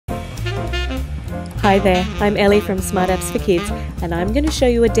Hi there, I'm Ellie from Smart Apps for Kids, and I'm going to show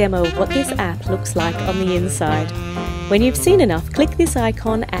you a demo of what this app looks like on the inside. When you've seen enough, click this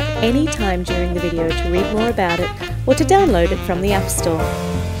icon at any time during the video to read more about it or to download it from the App Store.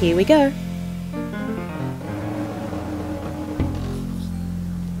 Here we go.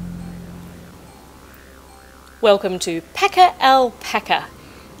 Welcome to Pacca Alpaca.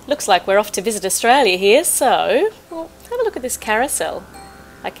 Looks like we're off to visit Australia here, so well, have a look at this carousel.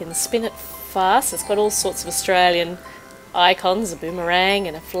 I can spin it fast. It's got all sorts of Australian icons, a boomerang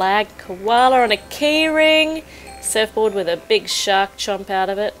and a flag, koala on a keyring, surfboard with a big shark chomp out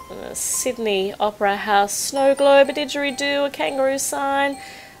of it, a Sydney Opera House snow globe, a didgeridoo, a kangaroo sign,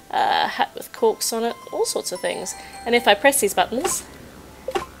 a hat with corks on it, all sorts of things. And if I press these buttons,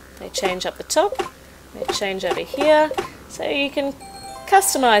 they change up the top, they change over here, so you can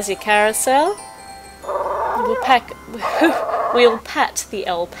customise your carousel. We'll pat the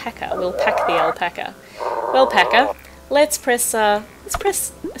alpaca. We'll pack the alpaca. Well, Pacca, let's press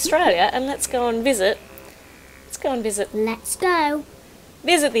Australia and let's go and visit. Let's go.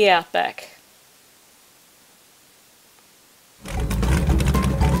 Visit the outback.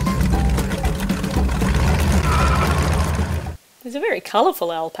 It's a very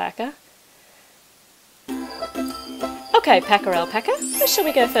colourful alpaca. Okay, Pacca Alpaca, where shall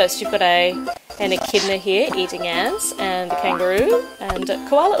we go first? You've got an echidna here eating ants, and a kangaroo, and a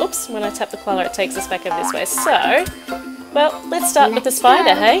koala. Oops, when I tap the koala it takes us back over this way. So, well, let's start with the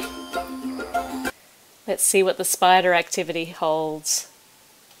spider, hey? Let's see what the spider activity holds.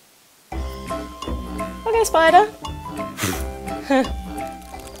 Okay, spider.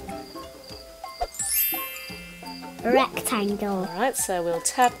 Rectangle. Alright, so we'll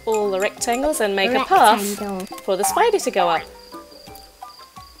tap all the rectangles and make a path for the spider to go up.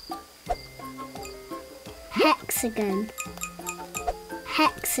 Hexagon.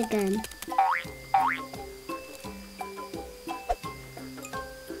 Hexagon.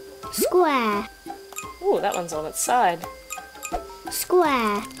 Square. Ooh, that one's on its side.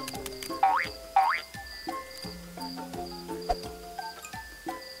 Square.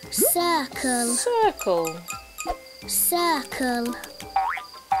 Circle. Circle. Circle.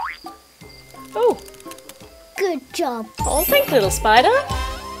 Oh. Good job. Oh, thank you, little spider.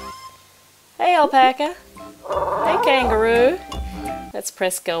 Hey, alpaca. Hey, kangaroo. Let's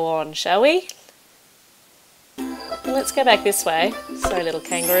press go on, shall we? Let's go back this way. Sorry, little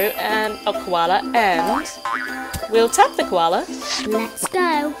kangaroo and a koala, and we'll tap the koala. Let's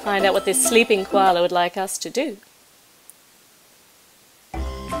go. Find out what this sleeping koala would like us to do.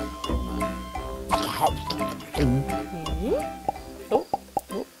 Oh,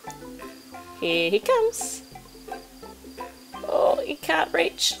 oh. Here he comes. Oh, he can't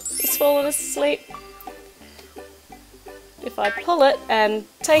reach. He's fallen asleep. If I pull it and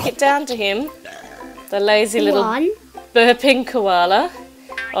take it down to him, the lazy little burping koala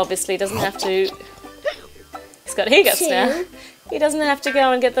obviously doesn't have to... He's got hiccups now. He doesn't have to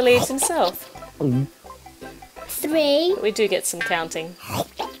go and get the leaves himself. 3. But we do get some counting. 4.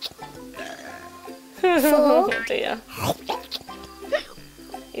 Oh dear.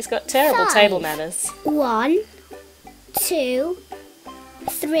 He's got terrible table manners. 1, 2,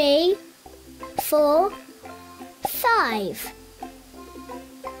 3, 4, 5.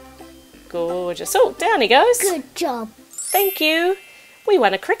 Gorgeous. Oh, down he goes. Good job. Thank you. We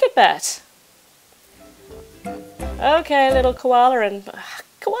won a cricket bat. Okay, little koala and...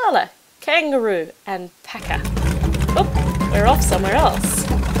 koala, kangaroo and Pacca. Oh, we're off somewhere else.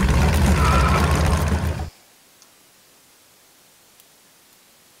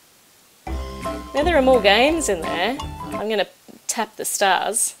 Now there are more games in there. I'm going to tap the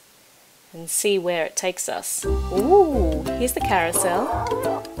stars and see where it takes us. Ooh, here's the carousel.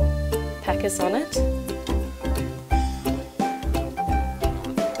 Pacca's on it.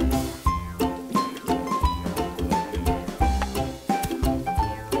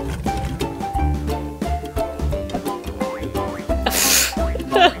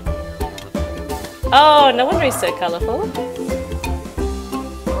 Oh, no wonder he's so colourful.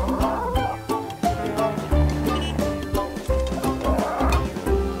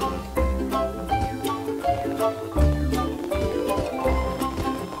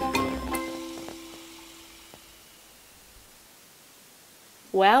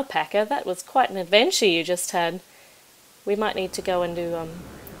 Wow, Pacca, that was quite an adventure you just had. We might need to go and do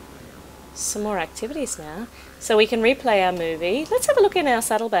some more activities now, so we can replay our movie. Let's have a look in our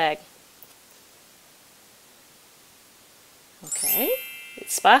saddlebag. Okay,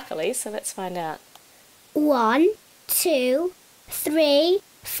 it's sparkly, so let's find out. 1, 2, 3,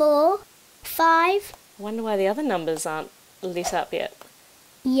 4, 5. I wonder why the other numbers aren't lit up yet.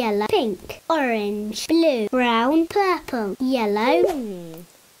 yellow, pink, orange, blue, brown, purple, yellow,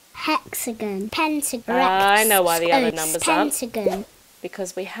 hexagon, pentagon, I know why the other numbers aren't. pentagon.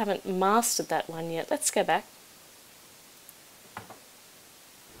 Because we haven't mastered that one yet. Let's go back.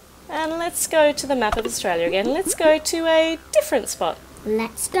 And let's go to the map of Australia again. Let's go to a different spot.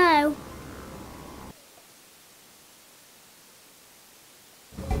 Let's go.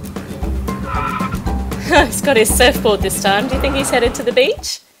 He's got his surfboard this time. Do you think he's headed to the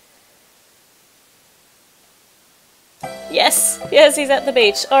beach? Yes, yes, he's at the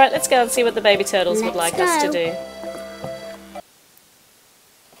beach. All right, let's go and see what the baby turtles would like us to do.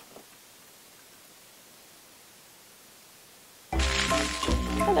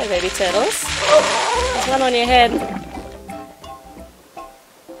 Hello, baby turtles. There's one on your head.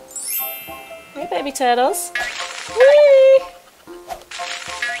 Hey, baby turtles. Whee!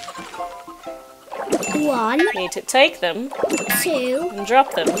 1, Need to take them 2, and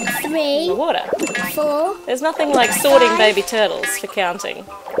drop them in 3, the water. 4, There's nothing like sorting baby turtles for counting.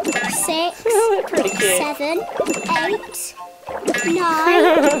 6, They're pretty cute. 7, 8,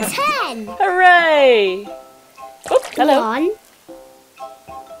 9, 10. Hooray! Oop, hello. 1,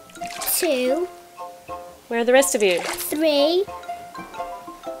 2, Where are the rest of you? 3,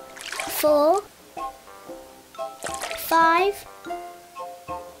 4, 5,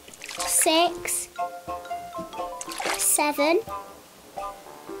 6, 7,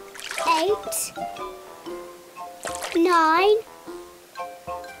 8, 9,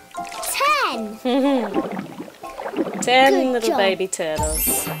 10. 10 Good little job. baby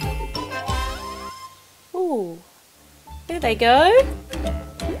turtles. Ooh, there they go.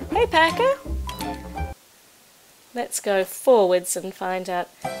 Hey, Pacca. Let's go forwards and find out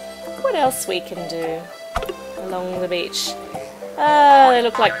what else we can do along the beach. They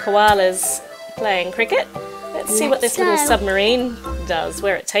look like koalas playing cricket. Let's see what this little go. submarine does,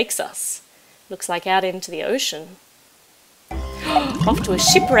 where it takes us. Looks like out into the ocean. Off to a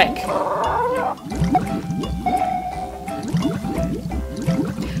shipwreck.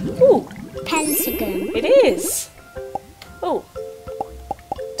 Ooh, Pentagon. it is. Oh,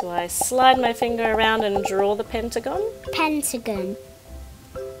 do I slide my finger around and draw the pentagon? Pentagon.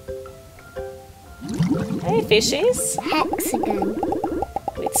 Hey, fishies. Hexagon.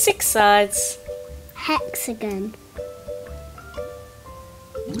 With 6 sides. Hexagon.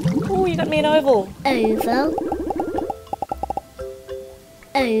 Oh, you got me an oval. Oval.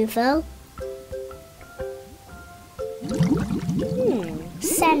 Oval.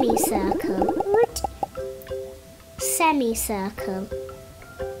 Semicircle. Semicircle.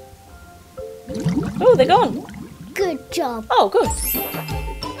 Oh, they're gone. Good job. Oh, good.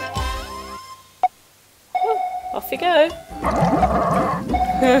 Oh, off you go.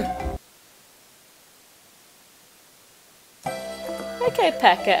 Okay,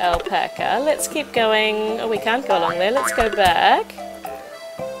 Pacca Alpaca. Let's keep going. Oh, we can't go along there. Let's go back.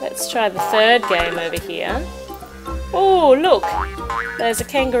 Let's try the third game over here. Oh, look. There's a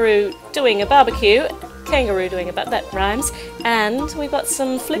kangaroo doing a barbecue. Kangaroo doing that rhymes. And we've got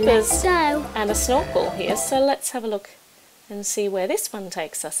some flippers Let's go. and a snorkel here. So let's have a look and see where this one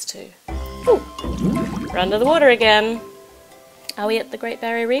takes us to. Ooh, we're under the water again. Are we at the Great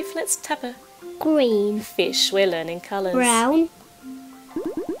Barrier Reef? Let's tap a Green. fish. We're learning colours. Brown.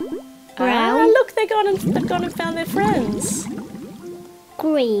 Ah, Brown. look, they've gone and found their friends.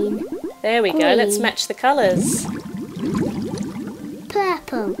 Green. There we go. Let's Green. match the colours.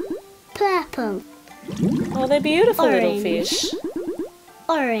 Purple. Purple. Oh, they're beautiful little Orange. fish.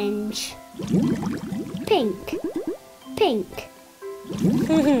 Orange. Pink. Pink.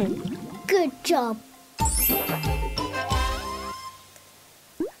 Good job.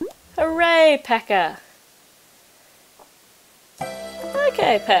 Hooray, Pacca.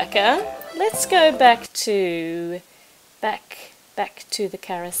 Okay, Pacca. Let's go back to the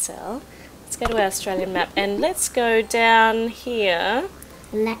carousel. Let's go to our Australian map and let's go down here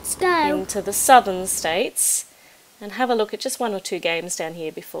Let's go. into the southern states and have a look at just 1 or 2 games down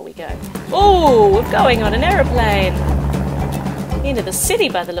here before we go. Oh, we're going on an aeroplane into the city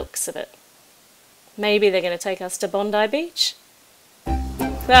by the looks of it. Maybe they're going to take us to Bondi Beach.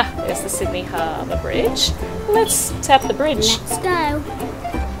 Ah, there's the Sydney Harbour Bridge. Let's tap the bridge. Let's go.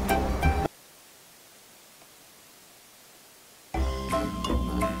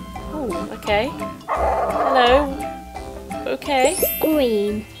 Oh, okay. Hello. Okay.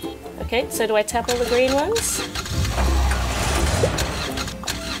 Green. Okay, so do I tap all the green ones?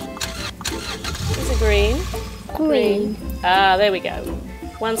 These are green. Green. Ah, there we go.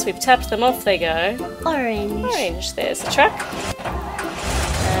 Once we've tapped them, off they go. Orange. Orange, there's the truck.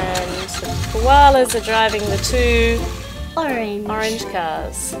 And the koalas are driving the 2 Orange. Orange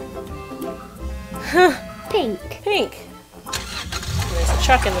cars. Pink. Pink. And there's a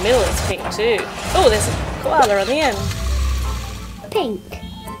truck in the middle that's pink too. Oh, there's a koala on the end. Pink.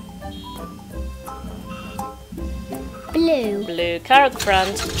 Blue. Blue car at the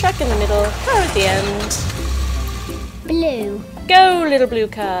front, truck in the middle, car at the end. Blue. Go, little blue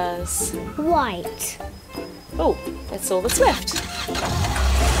cars. White. Oh, that's all that's left.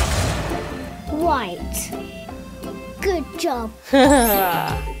 White. Good job.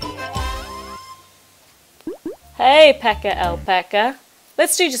 Hey, Pacca Alpaca.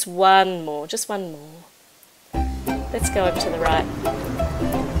 Let's do just one more. Let's go over to the right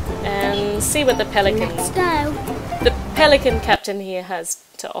and see what the Let's go. pelican captain here has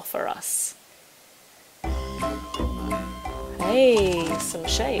to offer us. Hey, some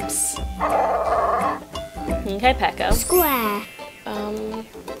shapes. Okay, Pacca. Square.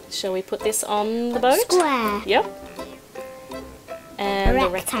 Shall we put this on the boat? Square. Yep.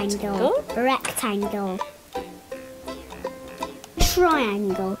 And Rectangle. Rectangle.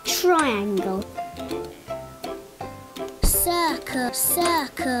 Triangle. Triangle. Circle.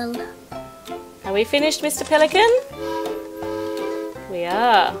 Circle. Are we finished, Mr. Pelican? We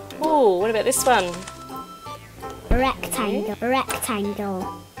are. Oh, what about this one? Rectangle.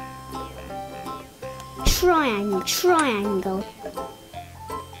 Rectangle. Triangle. Triangle.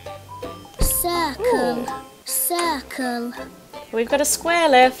 Circle. Ooh. Circle. We've got a square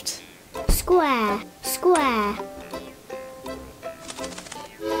left. Square. Square.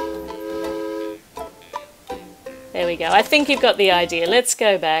 There we go. I think you've got the idea. Let's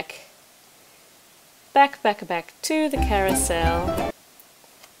go back. Back to the carousel.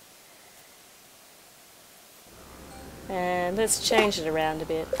 And let's change it around a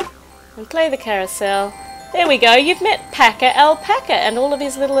bit. And play the carousel. There we go. You've met Pacca Alpaca and all of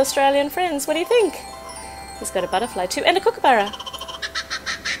his little Australian friends. What do you think? He's got a butterfly too and a kookaburra.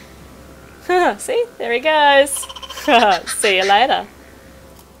 See? There he goes. See you later.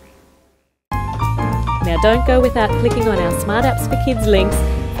 Now don't go without clicking on our Smart Apps for Kids links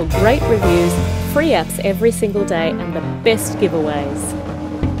for great reviews, free apps every single day and the best giveaways.